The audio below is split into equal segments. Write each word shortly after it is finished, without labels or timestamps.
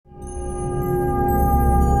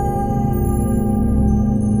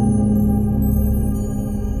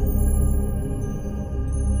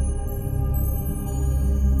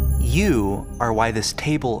are why this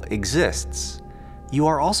table exists. You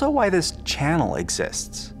are also why this channel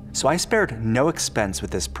exists. So I spared no expense with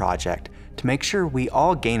this project to make sure we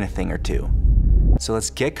all gain a thing or two. So let's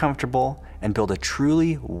get comfortable and build a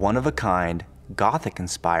truly one-of-a-kind,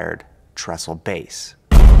 Gothic-inspired trestle base.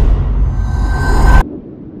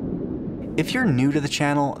 If you're new to the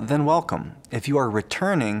channel, then welcome. If you are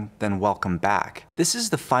returning, then welcome back. This is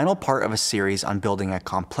the final part of a series on building a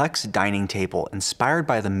complex dining table inspired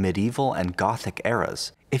by the medieval and Gothic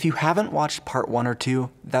eras. If you haven't watched part 1 or 2,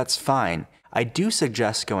 that's fine. I do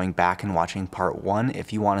suggest going back and watching part 1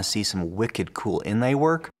 if you want to see some wicked cool inlay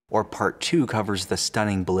work, or part 2 covers the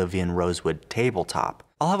stunning Bolivian rosewood tabletop.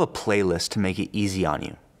 I'll have a playlist to make it easy on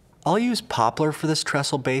you. I'll use poplar for this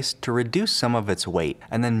trestle base to reduce some of its weight,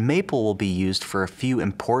 and then maple will be used for a few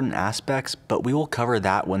important aspects, but we will cover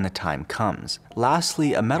that when the time comes.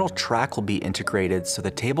 Lastly, a metal track will be integrated so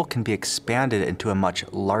the table can be expanded into a much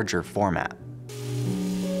larger format.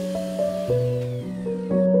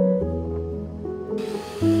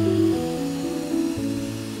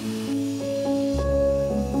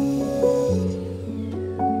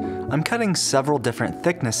 I'm cutting several different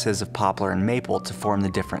thicknesses of poplar and maple to form the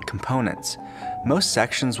different components. Most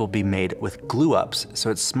sections will be made with glue-ups, so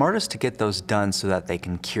it's smartest to get those done so that they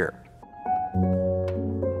can cure.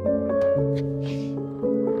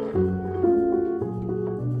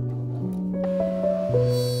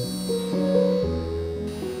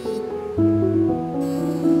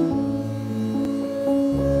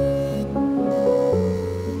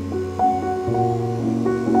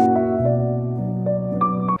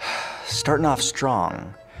 Starting off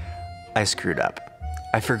strong, I screwed up.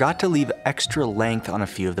 I forgot to leave extra length on a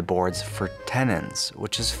few of the boards for tenons,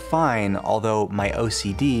 which is fine, although my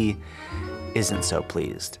OCD isn't so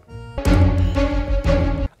pleased.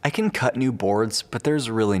 I can cut new boards, but there's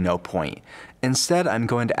really no point. Instead, I'm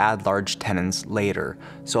going to add large tenons later,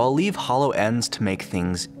 so I'll leave hollow ends to make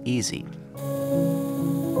things easy.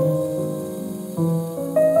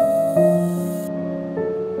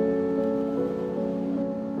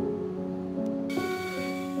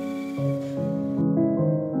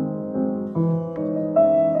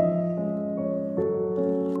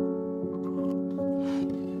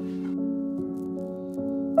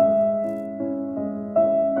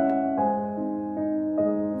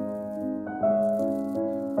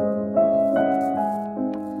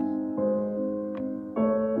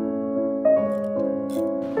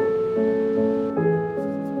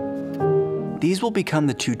 These will become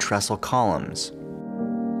the 2 trestle columns.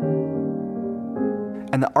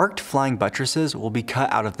 And the arced flying buttresses will be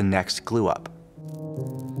cut out of the next glue up.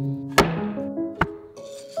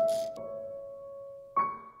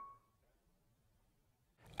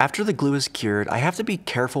 After the glue is cured, I have to be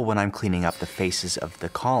careful when I'm cleaning up the faces of the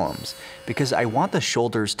columns, because I want the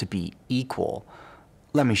shoulders to be equal.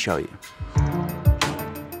 Let me show you.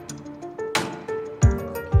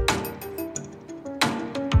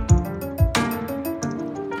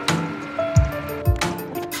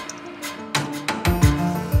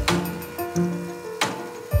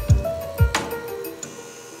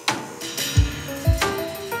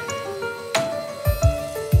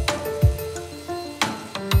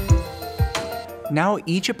 Now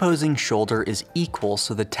each opposing shoulder is equal,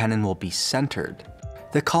 so the tenon will be centered.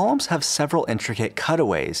 The columns have several intricate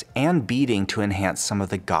cutaways and beading to enhance some of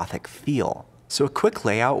the Gothic feel, so a quick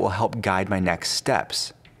layout will help guide my next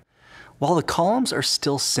steps. While the columns are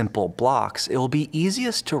still simple blocks, it will be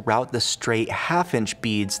easiest to route the straight half-inch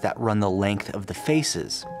beads that run the length of the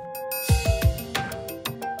faces.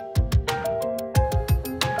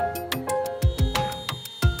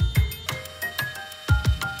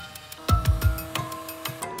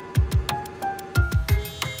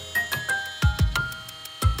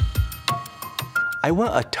 I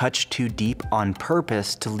went a touch too deep on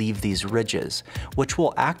purpose to leave these ridges, which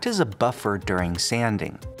will act as a buffer during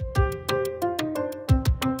sanding.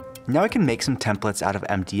 Now I can make some templates out of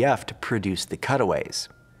MDF to produce the cutaways.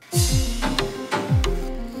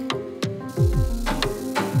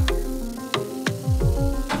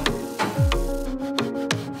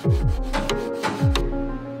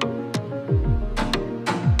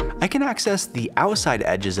 I can access the outside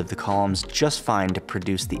edges of the columns just fine to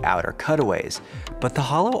produce the outer cutaways, but the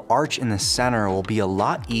hollow arch in the center will be a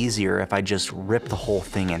lot easier if I just rip the whole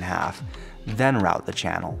thing in half, then route the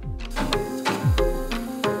channel.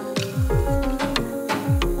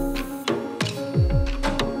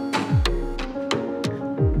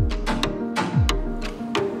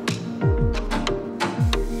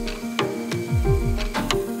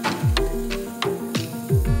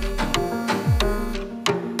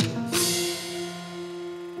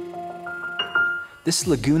 This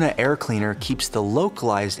Laguna air cleaner keeps the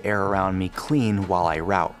localized air around me clean while I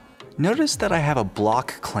route. Notice that I have a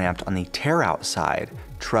block clamped on the tear out side.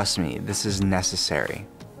 Trust me, this is necessary.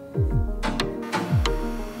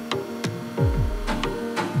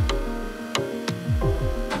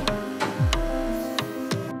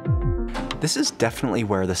 This is definitely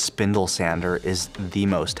where the spindle sander is the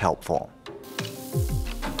most helpful.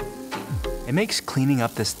 It makes cleaning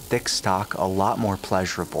up this thick stock a lot more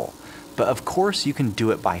pleasurable, but of course you can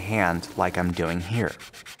do it by hand like I'm doing here.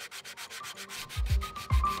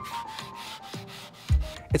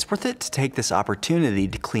 It's worth it to take this opportunity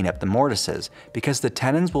to clean up the mortises, because the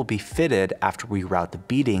tenons will be fitted after we route the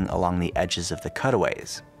beading along the edges of the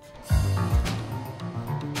cutaways.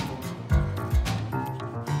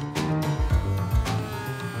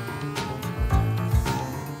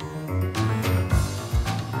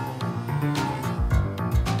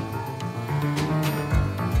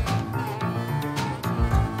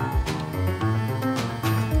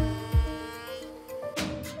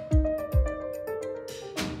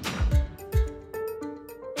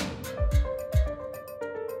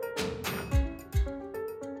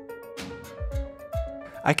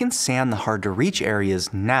 I can sand the hard to reach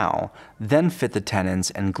areas now, then fit the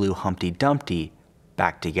tenons and glue Humpty Dumpty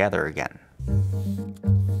back together again.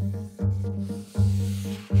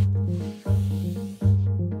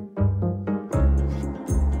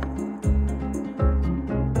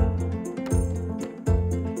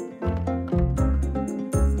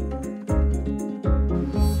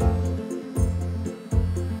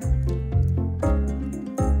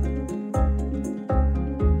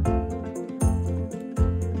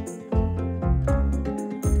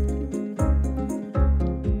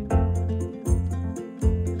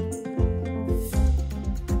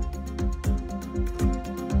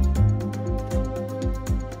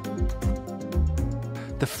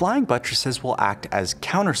 The flying buttresses will act as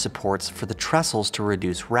counter supports for the trestles to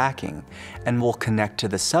reduce racking, and will connect to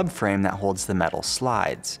the subframe that holds the metal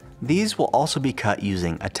slides. These will also be cut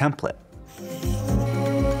using a template.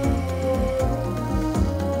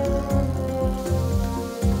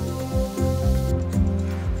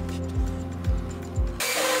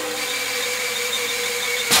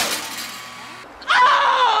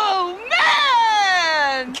 Oh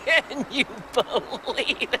man! Can you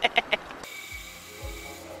believe it?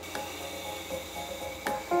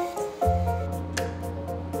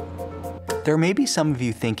 There may be some of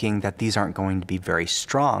you thinking that these aren't going to be very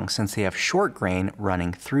strong since they have short grain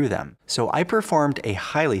running through them. So I performed a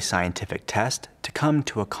highly scientific test to come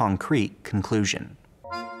to a concrete conclusion.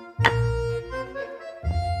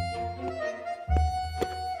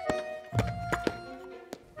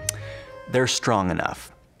 They're strong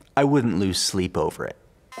enough. I wouldn't lose sleep over it.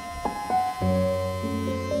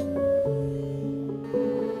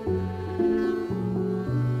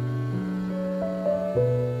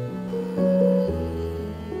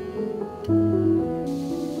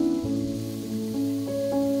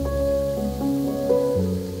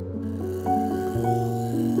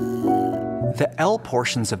 The L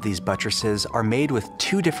portions of these buttresses are made with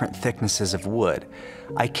 2 different thicknesses of wood.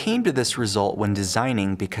 I came to this result when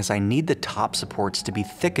designing because I need the top supports to be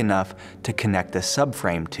thick enough to connect the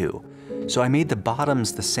subframe to. So I made the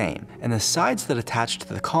bottoms the same, and the sides that attach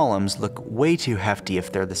to the columns look way too hefty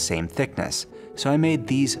if they're the same thickness. So I made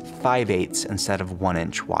these 5/8 instead of 1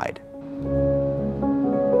 inch wide.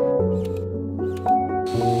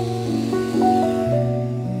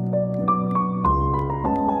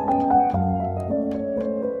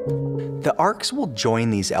 The arcs will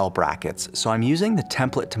join these L brackets, so I'm using the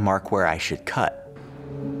template to mark where I should cut.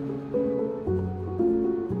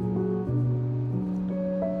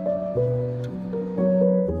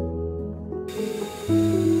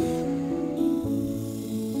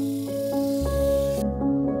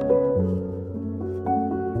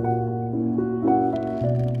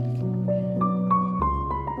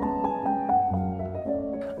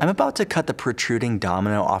 I'm about to cut the protruding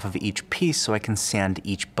domino off of each piece so I can sand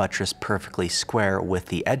each buttress perfectly square with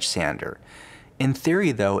the edge sander. In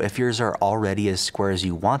theory though, if yours are already as square as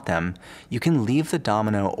you want them, you can leave the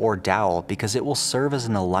domino or dowel because it will serve as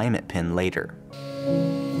an alignment pin later.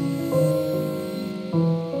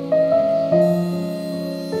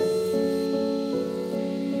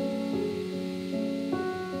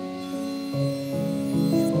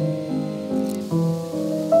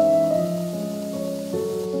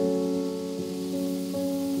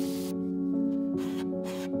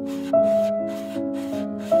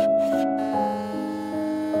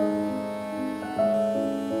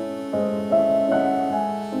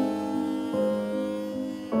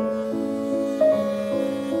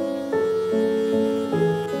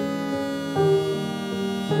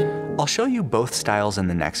 show you both styles in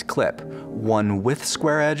the next clip, one with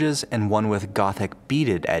square edges and one with Gothic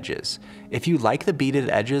beaded edges. If you like the beaded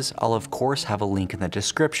edges, I'll of course have a link in the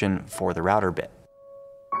description for the router bit.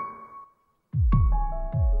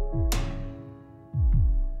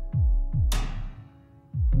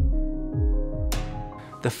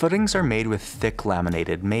 The footings are made with thick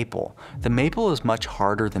laminated maple. The maple is much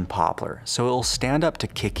harder than poplar, so it will stand up to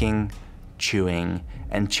kicking, chewing,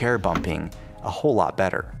 and chair bumping a whole lot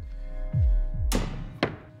better.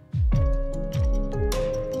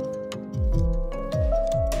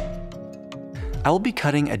 I will be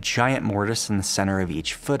cutting a giant mortise in the center of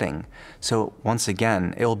each footing, so once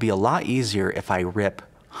again, it will be a lot easier if I rip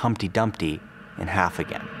Humpty Dumpty in half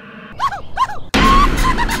again.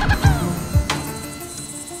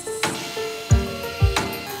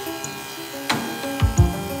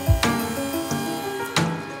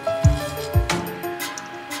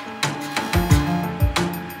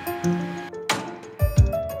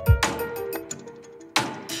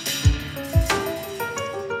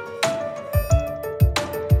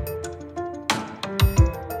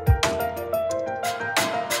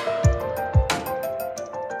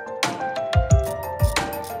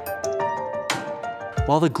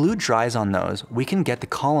 While the glue dries on those, we can get the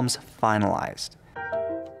columns finalized.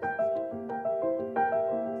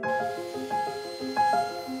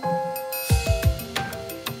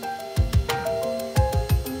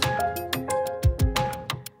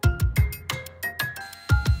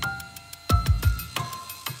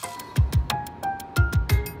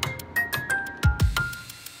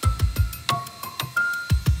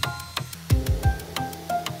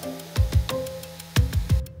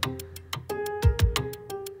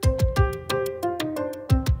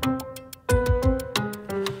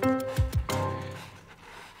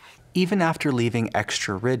 Even after leaving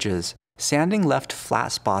extra ridges, sanding left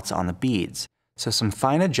flat spots on the beads, so some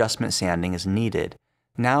fine adjustment sanding is needed.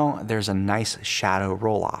 Now there's a nice shadow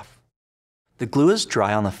roll-off. The glue is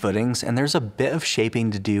dry on the footings and there's a bit of shaping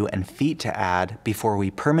to do and feet to add before we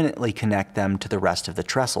permanently connect them to the rest of the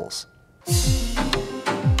trestles.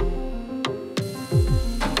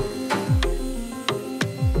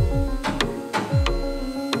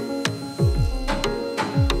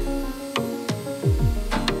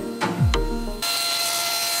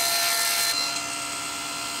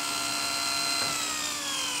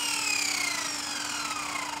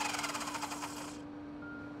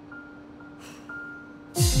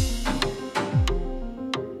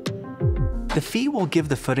 The feet will give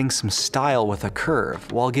the footing some style with a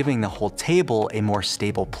curve, while giving the whole table a more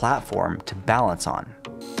stable platform to balance on.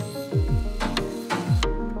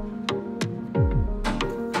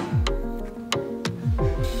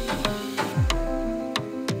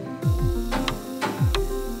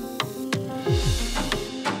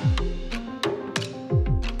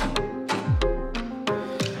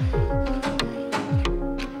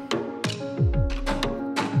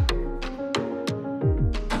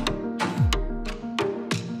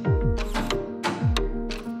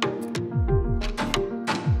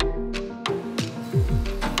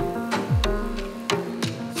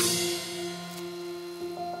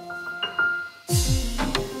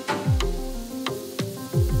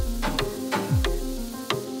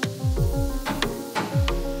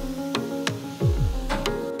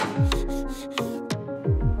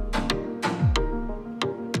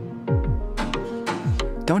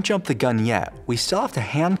 Don't jump the gun yet, we still have to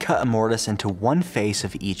hand cut a mortise into one face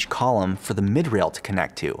of each column for the mid-rail to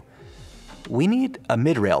connect to. We need a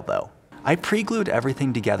mid-rail though. I pre-glued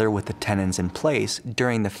everything together with the tenons in place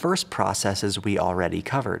during the first processes we already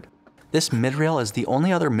covered. This mid-rail is the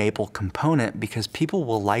only other maple component because people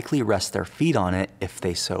will likely rest their feet on it if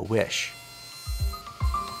they so wish.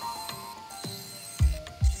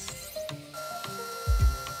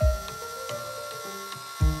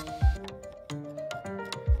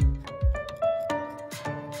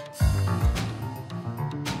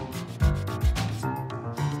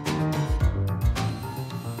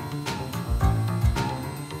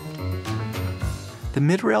 The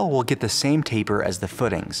mid-rail will get the same taper as the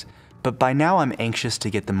footings, but by now I'm anxious to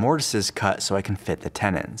get the mortises cut so I can fit the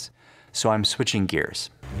tenons. So I'm switching gears.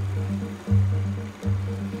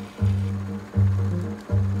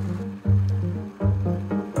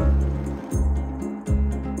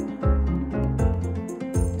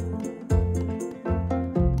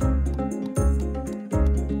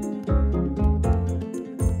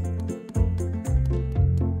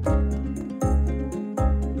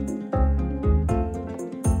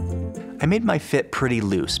 I made my fit pretty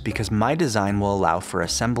loose because my design will allow for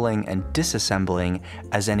assembling and disassembling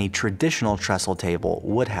as any traditional trestle table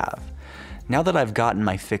would have. Now that I've gotten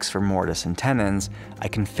my fix for mortise and tenons, I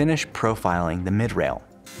can finish profiling the mid-rail.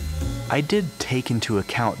 I did take into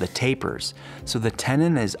account the tapers, so the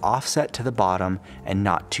tenon is offset to the bottom and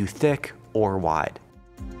not too thick or wide.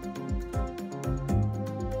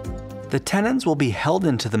 The tenons will be held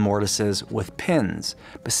into the mortises with pins,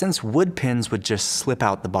 but since wood pins would just slip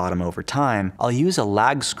out the bottom over time, I'll use a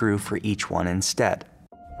lag screw for each one instead.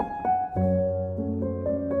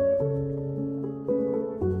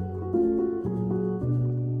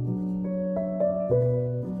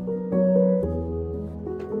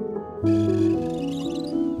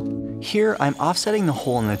 Here, I'm offsetting the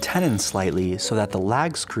hole in the tenon slightly so that the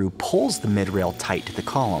lag screw pulls the mid-rail tight to the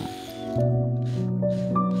column.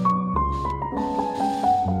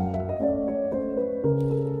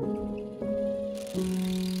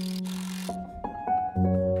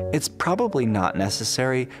 It's probably not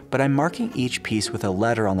necessary, but I'm marking each piece with a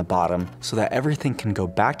letter on the bottom so that everything can go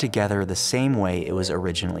back together the same way it was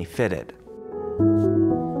originally fitted.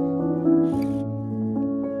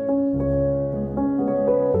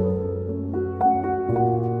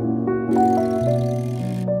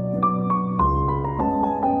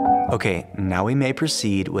 Okay, now we may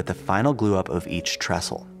proceed with the final glue up of each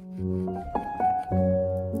trestle.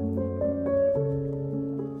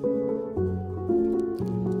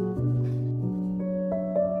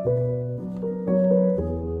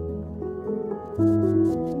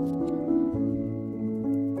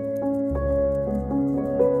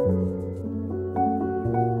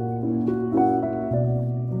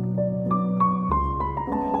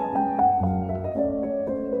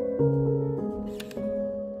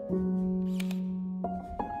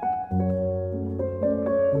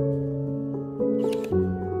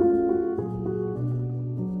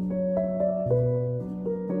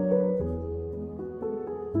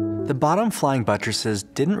 The bottom flying buttresses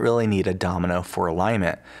didn't really need a domino for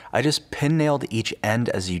alignment. I just pin nailed each end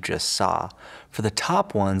as you just saw. For the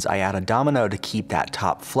top ones, I add a domino to keep that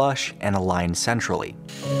top flush and aligned centrally.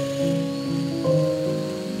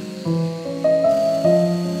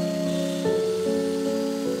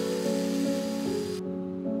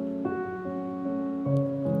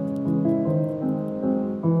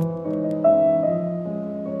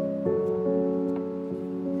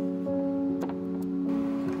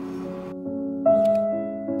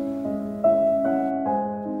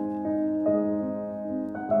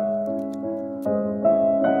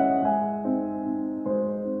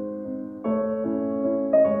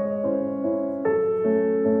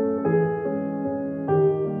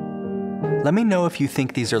 Let me know if you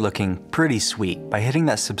think these are looking pretty sweet by hitting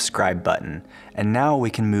that subscribe button. And now we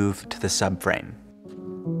can move to the subframe.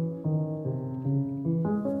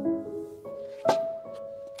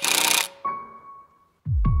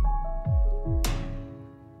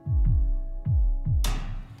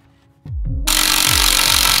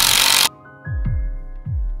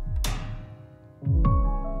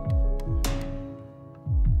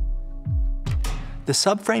 The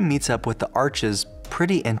subframe meets up with the arches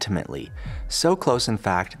pretty intimately, so close in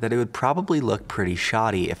fact that it would probably look pretty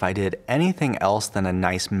shoddy if I did anything else than a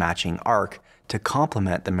nice matching arc to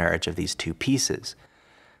complement the marriage of these two pieces.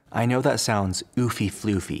 I know that sounds oofy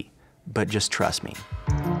floofy, but just trust me.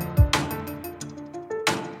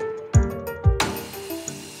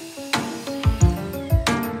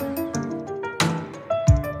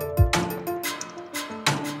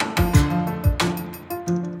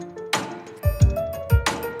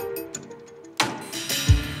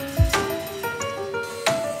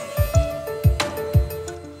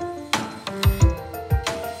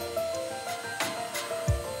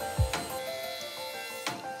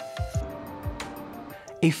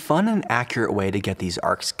 A fun and accurate way to get these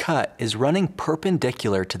arcs cut is running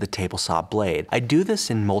perpendicular to the table saw blade. I do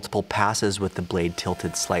this in multiple passes with the blade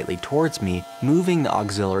tilted slightly towards me, moving the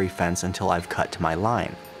auxiliary fence until I've cut to my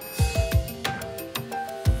line.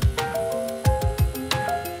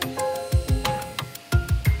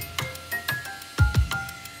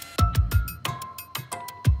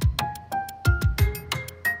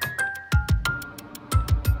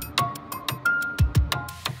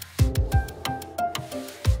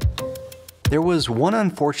 There was one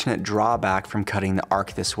unfortunate drawback from cutting the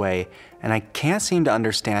arc this way, and I can't seem to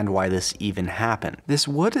understand why this even happened. This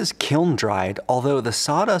wood is kiln dried, although the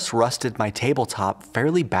sawdust rusted my tabletop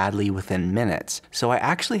fairly badly within minutes, so I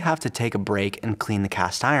actually have to take a break and clean the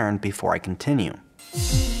cast iron before I continue.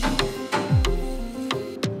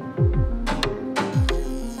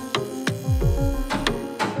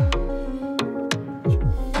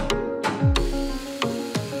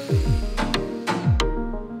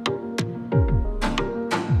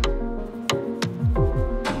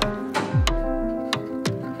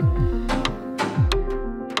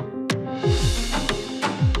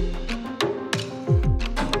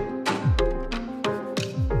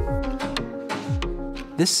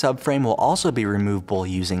 This subframe will also be removable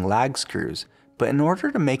using lag screws, but in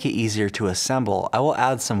order to make it easier to assemble, I will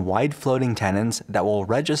add some wide floating tenons that will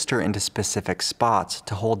register into specific spots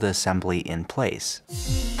to hold the assembly in place.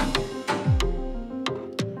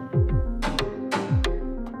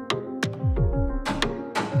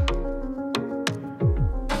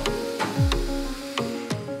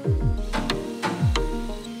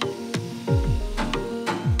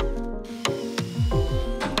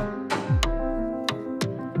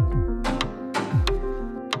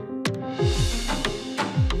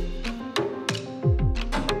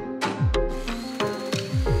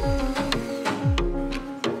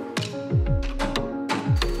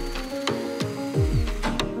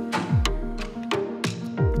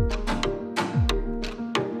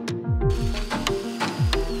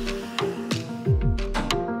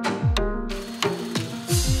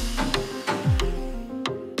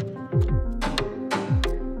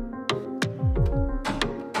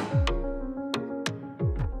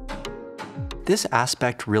 This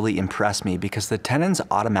aspect really impressed me because the tenons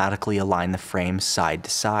automatically align the frame side to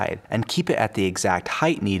side and keep it at the exact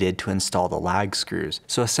height needed to install the lag screws,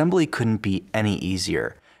 so assembly couldn't be any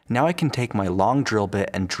easier. Now I can take my long drill bit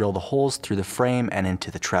and drill the holes through the frame and into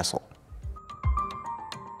the trestle.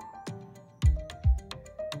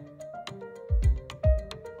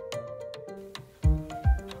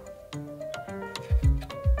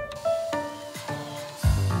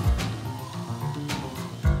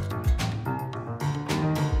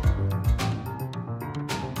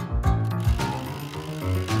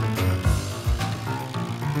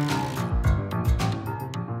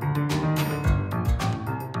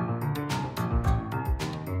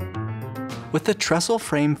 With the trestle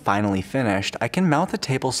frame finally finished, I can mount the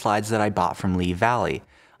table slides that I bought from Lee Valley.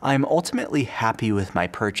 I am ultimately happy with my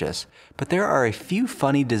purchase, but there are a few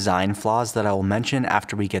funny design flaws that I will mention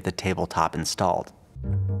after we get the tabletop installed.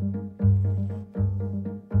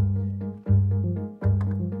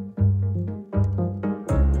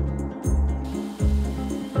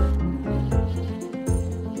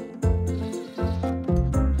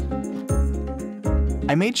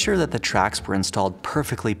 I made sure that the tracks were installed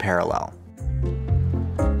perfectly parallel.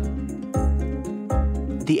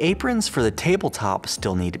 The aprons for the tabletop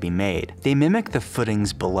still need to be made. They mimic the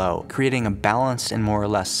footings below, creating a balanced and more or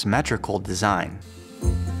less symmetrical design.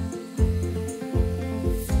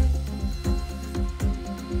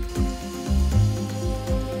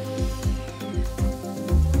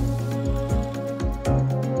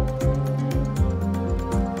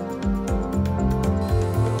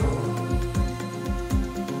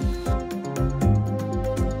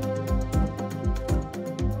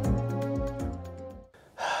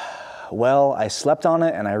 Well, I slept on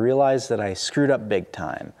it and I realized that I screwed up big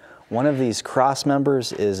time. One of these cross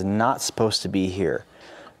members is not supposed to be here.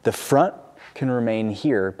 The front can remain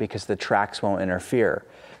here because the tracks won't interfere,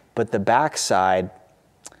 but the back side,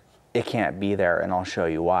 it can't be there, and I'll show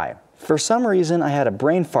you why. For some reason, I had a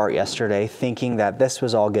brain fart yesterday thinking that this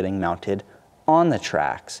was all getting mounted on the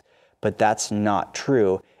tracks, but that's not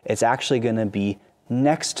true. It's actually gonna be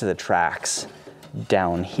next to the tracks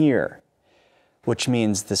down here, which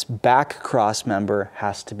means this back cross member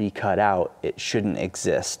has to be cut out. It shouldn't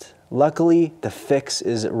exist. Luckily, the fix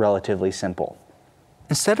is relatively simple.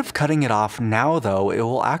 Instead of cutting it off now though, it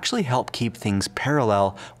will actually help keep things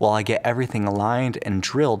parallel while I get everything aligned and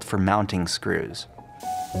drilled for mounting screws.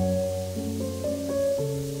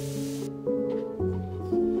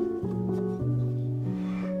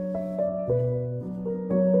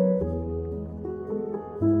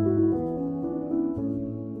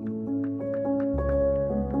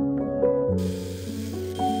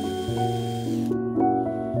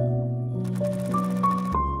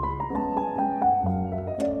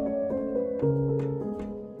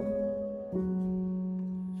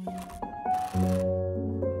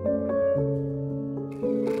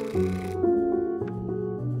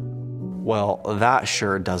 Well, that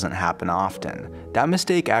sure doesn't happen often. That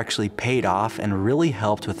mistake actually paid off and really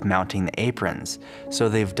helped with mounting the aprons, so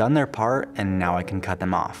they've done their part and now I can cut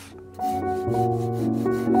them off.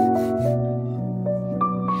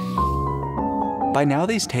 By now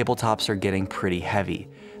these tabletops are getting pretty heavy.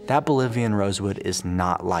 That Bolivian rosewood is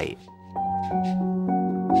not light.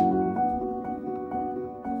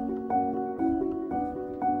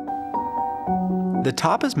 The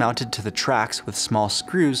top is mounted to the tracks with small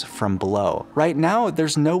screws from below. Right now,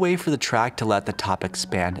 there's no way for the track to let the top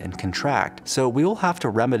expand and contract, so we will have to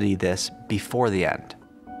remedy this before the end.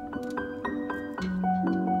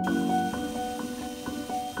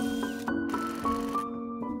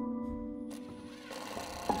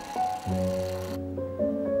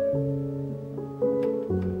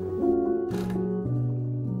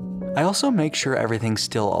 I also make sure everything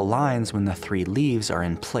still aligns when the 3 leaves are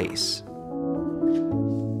in place.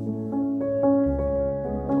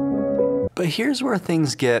 But here's where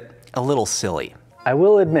things get a little silly. I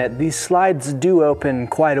will admit, these slides do open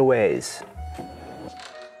quite a ways.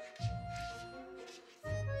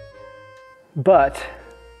 But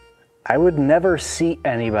I would never seat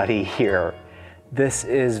anybody here. This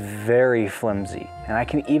is very flimsy, and I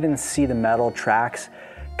can even see the metal tracks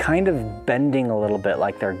kind of bending a little bit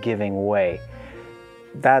like they're giving way.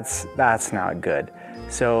 That's not good.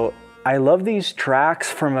 So I love these tracks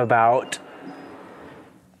from about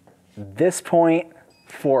this point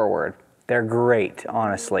forward. They're great,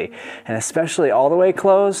 honestly. And especially all the way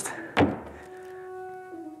closed,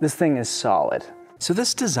 this thing is solid. So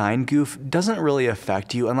this design goof doesn't really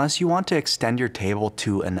affect you unless you want to extend your table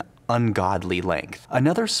to an ungodly length.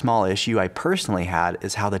 Another small issue I personally had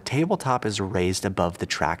is how the tabletop is raised above the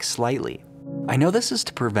track slightly. I know this is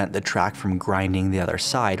to prevent the track from grinding the other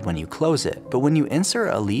side when you close it, but when you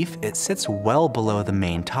insert a leaf, it sits well below the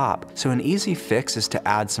main top, so an easy fix is to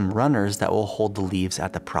add some runners that will hold the leaves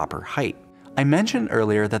at the proper height. I mentioned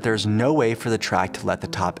earlier that there's no way for the track to let the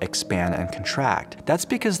top expand and contract. That's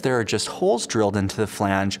because there are just holes drilled into the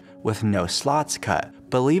flange with no slots cut.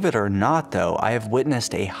 Believe it or not though, I have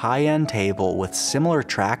witnessed a high-end table with similar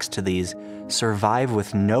tracks to these survive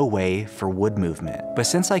with no way for wood movement. But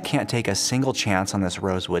since I can't take a single chance on this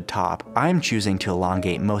rosewood top, I'm choosing to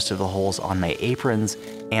elongate most of the holes on my aprons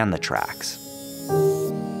and the tracks.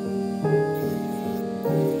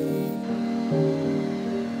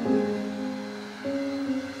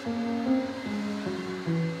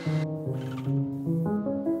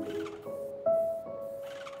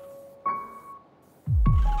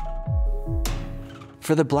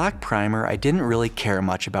 For the black primer, I didn't really care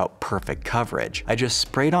much about perfect coverage. I just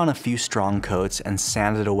sprayed on a few strong coats and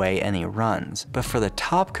sanded away any runs. But for the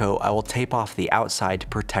top coat, I will tape off the outside to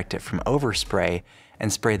protect it from overspray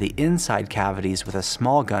and spray the inside cavities with a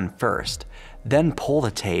small gun first, then pull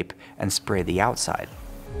the tape and spray the outside.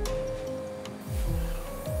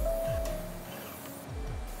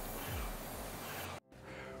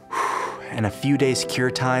 And a few days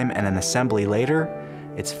cure time and an assembly later,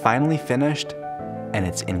 it's finally finished and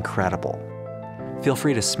it's incredible. Feel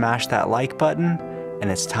free to smash that like button, and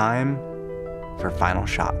it's time for final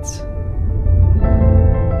shots.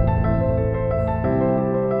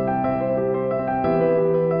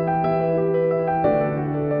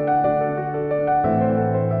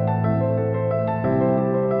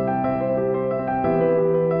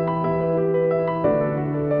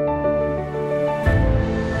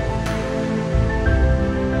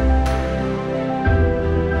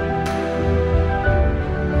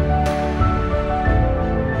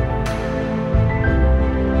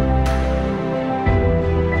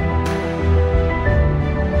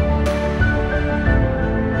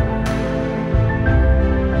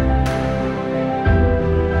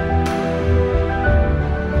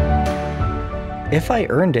 If I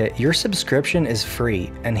earned it, your subscription is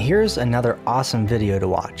free, and here's another awesome video to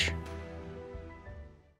watch.